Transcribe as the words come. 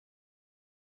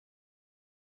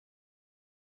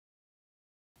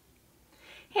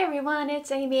Hey everyone,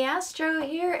 it's Amy Astro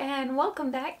here and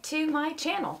welcome back to my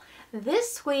channel.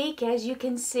 This week, as you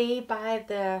can see by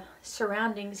the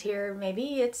surroundings here,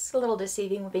 maybe it's a little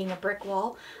deceiving being a brick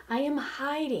wall, I am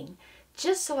hiding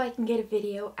just so I can get a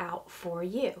video out for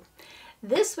you.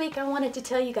 This week I wanted to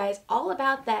tell you guys all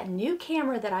about that new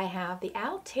camera that I have, the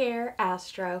Altair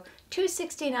Astro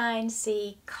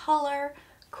 269C Color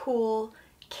Cool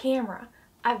camera.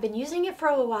 I've been using it for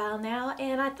a while now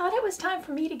and I thought it was time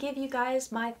for me to give you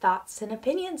guys my thoughts and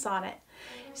opinions on it.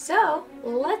 So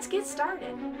let's get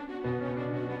started.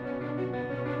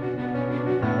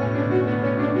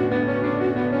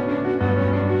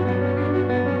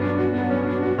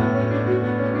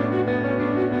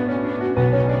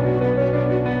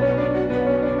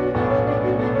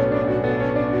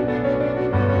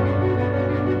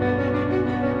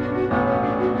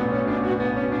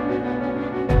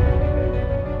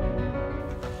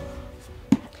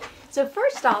 So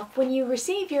first off, when you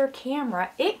receive your camera,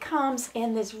 it comes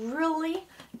in this really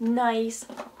nice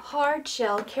hard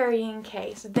shell carrying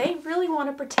case. They really want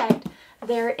to protect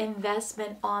their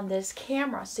investment on this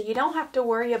camera, so you don't have to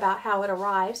worry about how it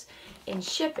arrives in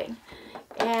shipping.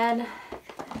 And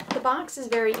the box is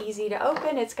very easy to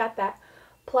open. It's got that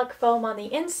plug foam on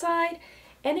the inside,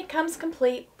 and it comes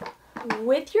complete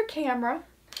with your camera,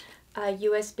 a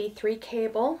USB 3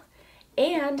 cable,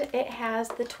 and it has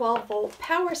the 12-volt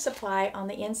power supply on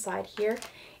the inside here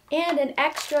and an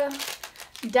extra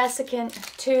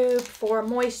desiccant tube for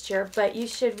moisture, but you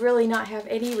should really not have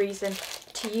any reason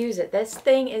to use it. This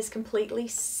thing is completely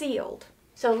sealed.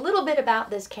 So a little bit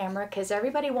about this camera, because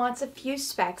everybody wants a few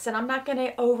specs, and I'm not going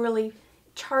to overly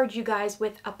charge you guys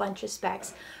with a bunch of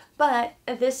specs, but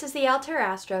this is the Altair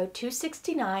Astro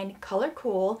 269 Color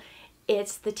Cool.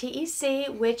 It's the TEC,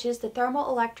 which is the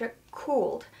thermoelectric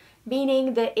cooled,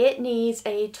 meaning that it needs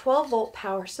a 12-volt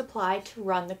power supply to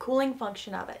run the cooling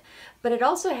function of it. But it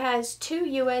also has two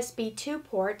USB 2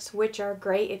 ports, which are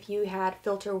great if you had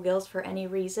filter wheels for any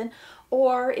reason,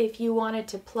 or if you wanted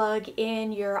to plug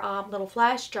in your little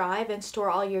flash drive and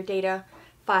store all your data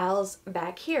files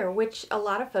back here, which a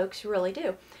lot of folks really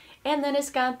do. And then it's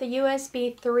got the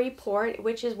USB 3 port,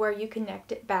 which is where you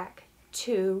connect it back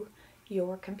to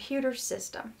your computer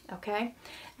system, okay?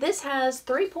 This has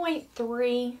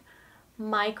 3.3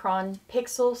 micron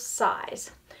pixel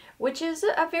size, which is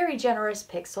a very generous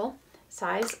pixel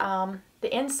size. The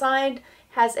inside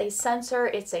has a sensor.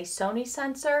 It's a Sony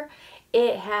sensor.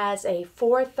 It has a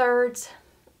 4/3,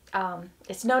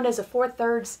 it's known as a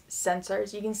 4/3 sensor.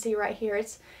 As you can see right here,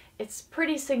 it's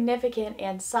pretty significant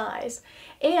in size,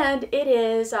 and it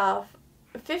is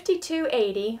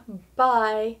 5280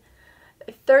 by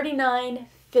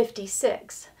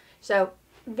 3956. So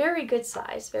very good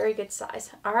size, very good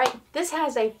size. All right, this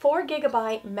has a 4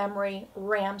 GB memory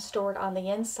RAM stored on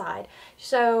the inside.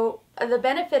 So the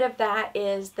benefit of that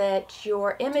is that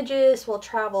your images will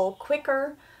travel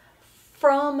quicker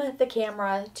from the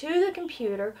camera to the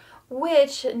computer,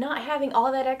 which, not having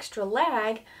all that extra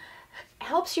lag,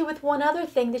 helps you with one other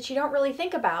thing that you don't really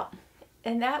think about,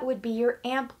 and that would be your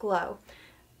amp glow,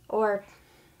 or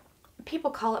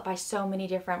people call it by so many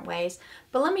different ways,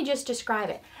 but let me just describe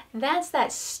it. That's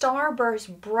that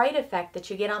starburst bright effect that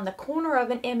you get on the corner of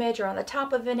an image or on the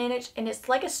top of an image, and it's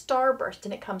like a starburst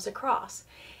and it comes across.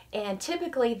 And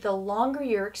typically the longer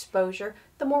your exposure,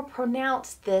 the more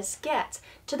pronounced this gets,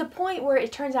 to the point where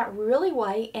it turns out really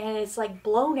white and it's like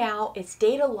blown out, it's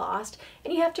data lost,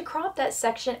 and you have to crop that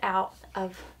section out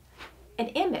of an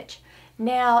image.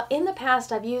 Now, in the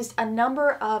past, I've used a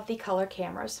number of the color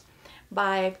cameras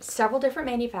by several different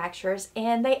manufacturers,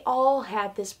 and they all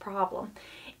had this problem.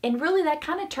 And really that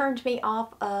kind of turned me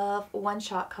off of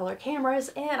one-shot color cameras,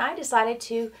 and I decided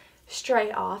to stray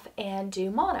off and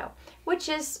do mono, which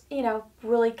is, you know,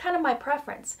 really kind of my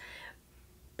preference.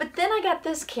 But then I got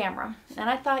this camera, and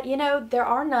I thought, you know, there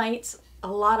are nights,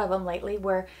 a lot of them lately,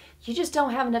 where you just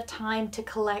don't have enough time to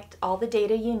collect all the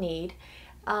data you need.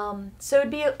 So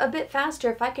it'd be a bit faster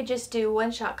if I could just do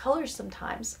one-shot colors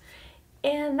sometimes.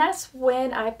 And that's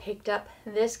when I picked up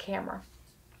this camera.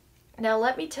 Now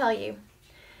let me tell you,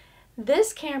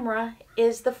 this camera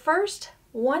is the first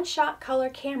one-shot color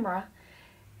camera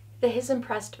that has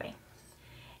impressed me.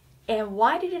 And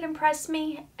why did it impress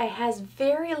me? It has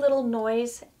very little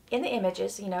noise in the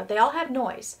images. You know, they all have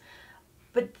noise,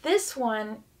 but this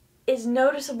one is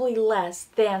noticeably less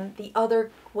than the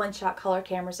other one-shot color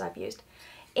cameras I've used.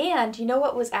 And you know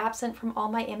what was absent from all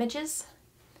my images?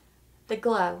 The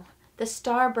glow. The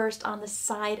starburst on the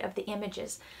side of the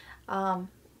images.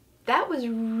 That was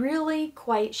really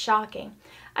quite shocking.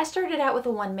 I started out with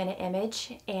a 1-minute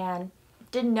image and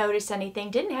didn't notice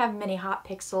anything, didn't have many hot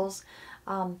pixels.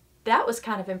 that was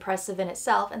kind of impressive in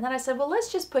itself. And then I said, well,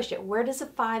 let's just push it. Where does a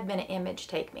 5-minute image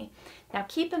take me? Now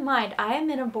keep in mind, I am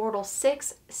in a Bortle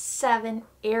 6-7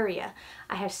 area.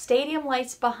 I have stadium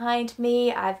lights behind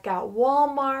me. I've got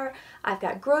Walmart. I've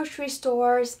got grocery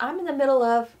stores. I'm in the middle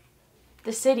of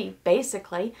the city,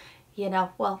 basically. You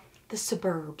know, well, the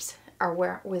suburbs are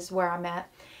where I'm at.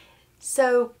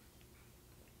 So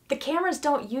the cameras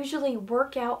don't usually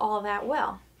work out all that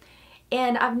well.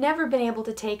 And I've never been able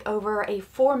to take over a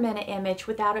 4-minute image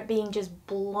without it being just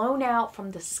blown out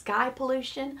from the sky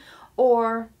pollution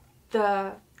or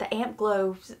the amp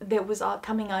glow that was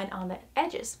coming on the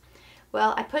edges.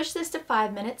 Well, I pushed this to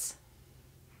 5 minutes.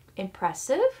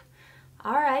 Impressive.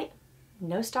 All right,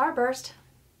 no starburst.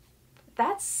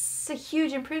 That's a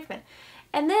huge improvement.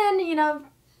 And then, you know,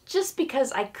 just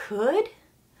because I could,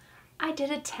 I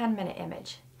did a 10-minute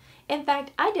image. In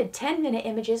fact, I did 10-minute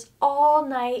images all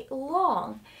night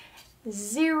long.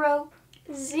 Zero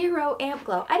amp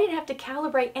glow. I didn't have to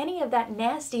calibrate any of that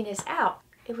nastiness out.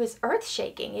 It was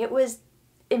earth-shaking. It was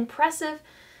impressive.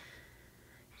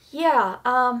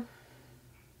 Yeah,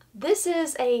 this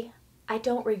is I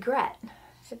don't regret.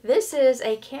 This is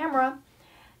a camera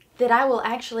that I will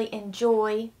actually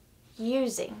enjoy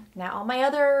using. Now, all my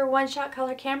other one-shot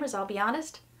color cameras, I'll be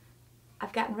honest,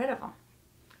 I've gotten rid of them.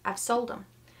 I've sold them.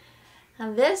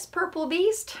 Now this purple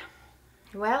beast,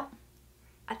 well,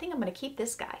 I think I'm going to keep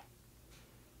this guy.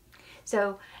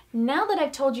 So now that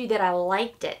I've told you that I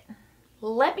liked it,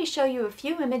 let me show you a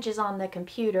few images on the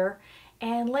computer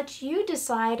and let you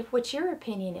decide what your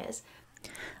opinion is.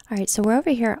 All right, so we're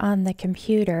over here on the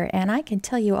computer, and I can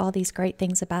tell you all these great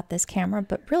things about this camera,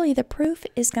 but really the proof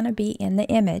is going to be in the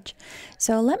image.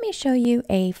 So let me show you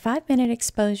a 5-minute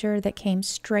exposure that came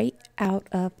straight out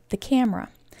of the camera.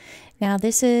 Now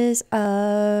this is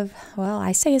of, well,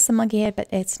 I say it's the monkey head, but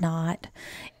it's not.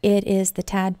 It is the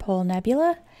Tadpole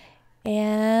Nebula,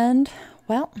 and,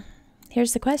 well,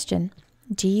 here's the question.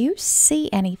 Do you see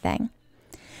anything?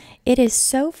 It is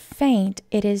so faint,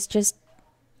 it is just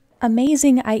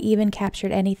amazing I even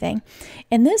captured anything.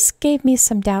 And this gave me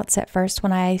some doubts at first.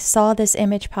 When I saw this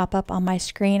image pop up on my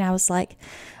screen, I was like,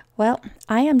 well,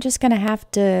 I am just going to have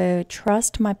to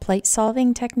trust my plate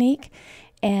solving technique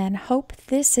and hope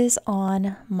this is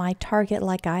on my target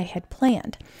like I had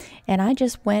planned. And I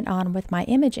just went on with my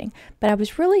imaging. But I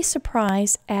was really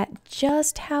surprised at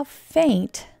just how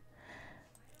faint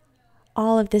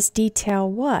all of this detail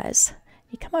was.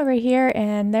 You come over here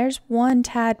and there's one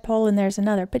tadpole and there's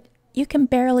another, but you can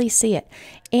barely see it.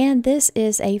 And this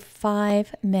is a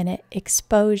 5-minute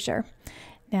exposure.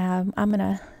 Now I'm going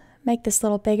to make this a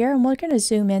little bigger and we're going to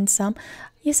zoom in some.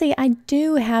 You see, I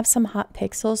do have some hot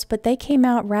pixels, but they came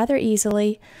out rather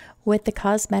easily with the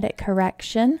cosmetic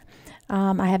correction.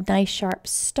 I have nice sharp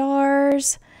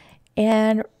stars,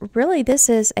 and really this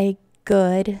is a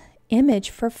good image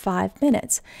for 5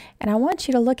 minutes. And I want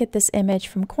you to look at this image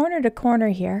from corner to corner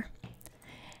here.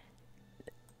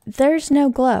 There's no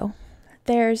glow.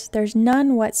 There's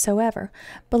none whatsoever.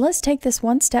 But let's take this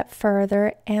one step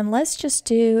further and let's just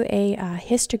do a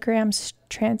histogram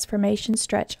transformation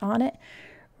stretch on it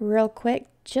real quick,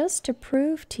 just to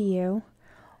prove to you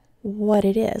what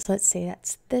it is. Let's see,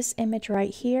 that's this image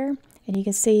right here, and you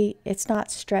can see it's not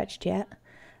stretched yet.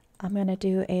 I'm going to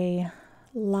do a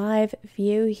live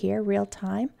view here, real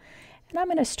time, and I'm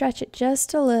going to stretch it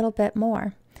just a little bit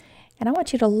more. And I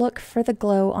want you to look for the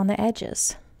glow on the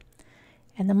edges.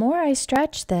 And the more I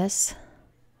stretch this,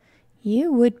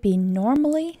 you would be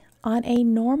normally on a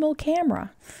normal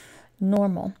camera.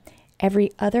 Normal.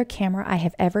 Every other camera I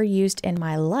have ever used in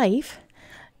my life,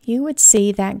 you would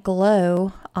see that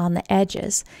glow on the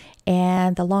edges.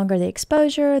 And the longer the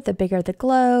exposure, the bigger the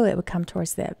glow. It would come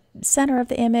towards the center of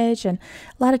the image, and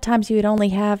a lot of times you would only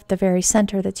have the very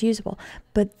center that's usable.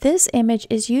 But this image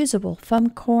is usable from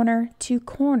corner to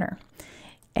corner.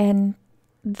 And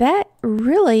that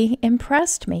really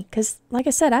impressed me because, like I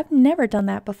said, I've never done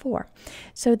that before.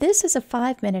 So this is a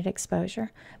 5-minute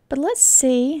exposure, but let's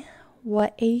see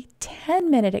what a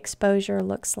 10-minute exposure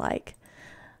looks like.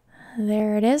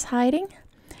 There it is hiding,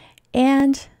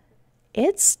 and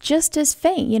it's just as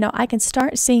faint. You know, I can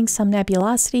start seeing some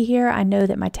nebulosity here. I know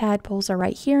that my tadpoles are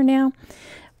right here now,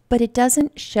 but it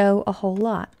doesn't show a whole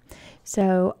lot.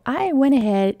 So I went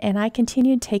ahead and I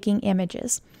continued taking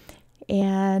images.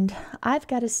 And I've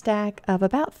got a stack of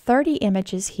about 30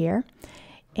 images here.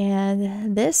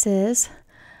 And this is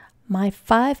my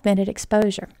 5-minute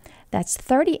exposure. That's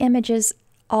 30 images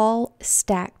all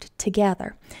stacked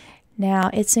together. Now,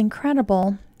 it's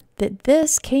incredible that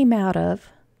this came out of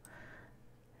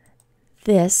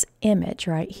this image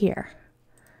right here.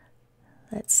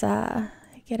 Let's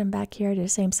get them back here to the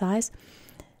same size.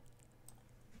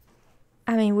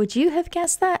 I mean, would you have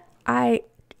guessed that? I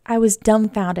was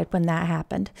dumbfounded when that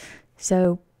happened.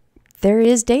 So there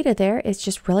is data there. It's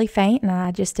just really faint and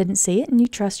I just didn't see it, and you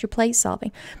trust your plate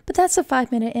solving. But that's a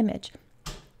 5-minute image.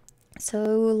 So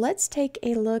let's take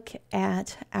a look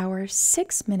at our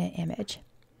 6-minute image.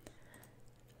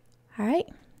 All right,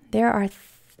 there are,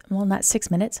 well, not 6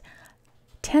 minutes,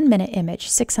 10-minute image,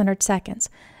 600 seconds.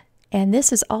 And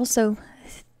this is also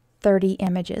 30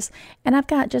 images. And I've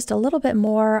got just a little bit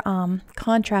more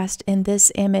contrast in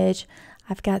this image.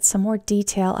 I've got some more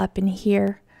detail up in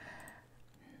here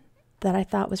that I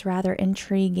thought was rather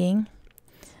intriguing.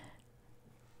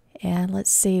 And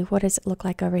let's see, what does it look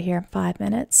like over here in 5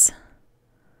 minutes?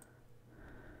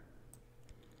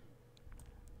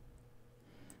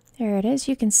 There it is.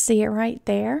 You can see it right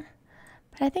there.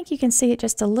 But I think you can see it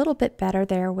just a little bit better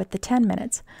there with the 10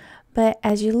 minutes. But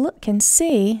as you can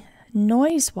see,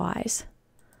 noise-wise,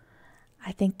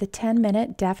 I think the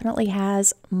 10-minute definitely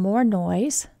has more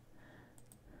noise.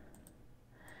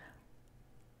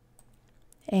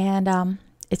 And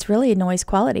it's really a noise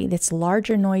quality. It's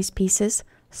larger noise pieces,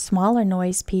 smaller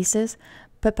noise pieces.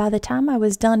 But by the time I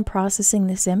was done processing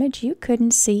this image, you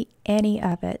couldn't see any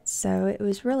of it. So it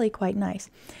was really quite nice.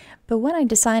 But what I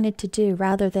decided to do,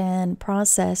 rather than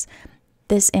process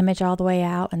this image all the way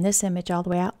out and this image all the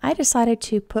way out, I decided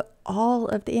to put all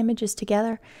of the images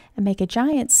together and make a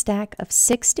giant stack of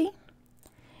 60.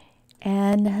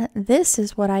 And this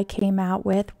is what I came out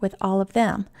with all of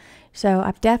them. So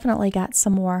I've definitely got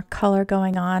some more color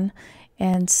going on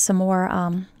and some more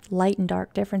light and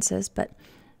dark differences. But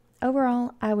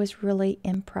overall, I was really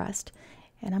impressed.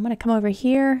 And I'm going to come over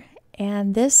here,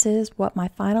 and this is what my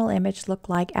final image looked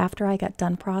like after I got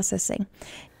done processing.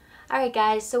 Alright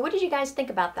guys, so what did you guys think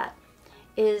about that?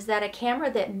 Is that a camera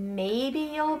that maybe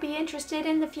you'll be interested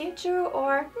in the future,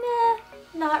 or nah,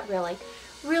 not really?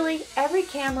 Really, every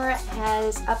camera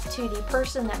has, up to the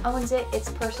person that owns it,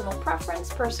 its personal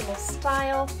preference, personal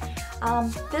style.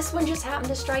 This one just happened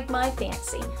to strike my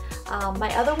fancy.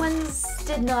 My other ones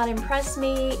did not impress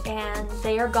me, and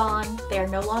they are gone. They are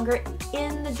no longer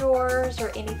in the drawers or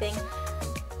anything.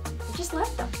 I just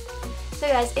left them. So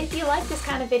guys, if you like this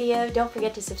kind of video, don't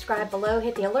forget to subscribe below,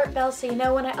 hit the alert bell so you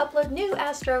know when I upload new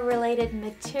Astro related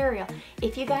material.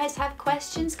 If you guys have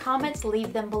questions, comments,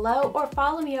 leave them below, or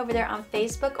follow me over there on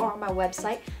Facebook or on my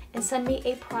website and send me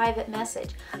a private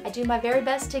message. I do my very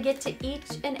best to get to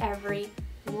each and every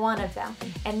one of them.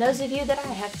 And those of you that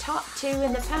I have talked to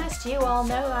in the past, you all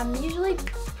know I'm usually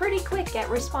pretty quick at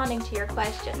responding to your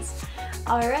questions.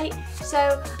 Alright,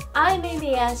 so I'm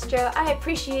Amy Astro. I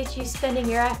appreciate you spending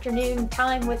your afternoon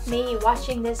time with me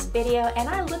watching this video, and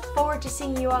I look forward to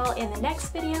seeing you all in the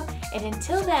next video. And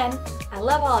until then, I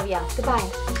love all of y'all.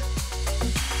 Goodbye.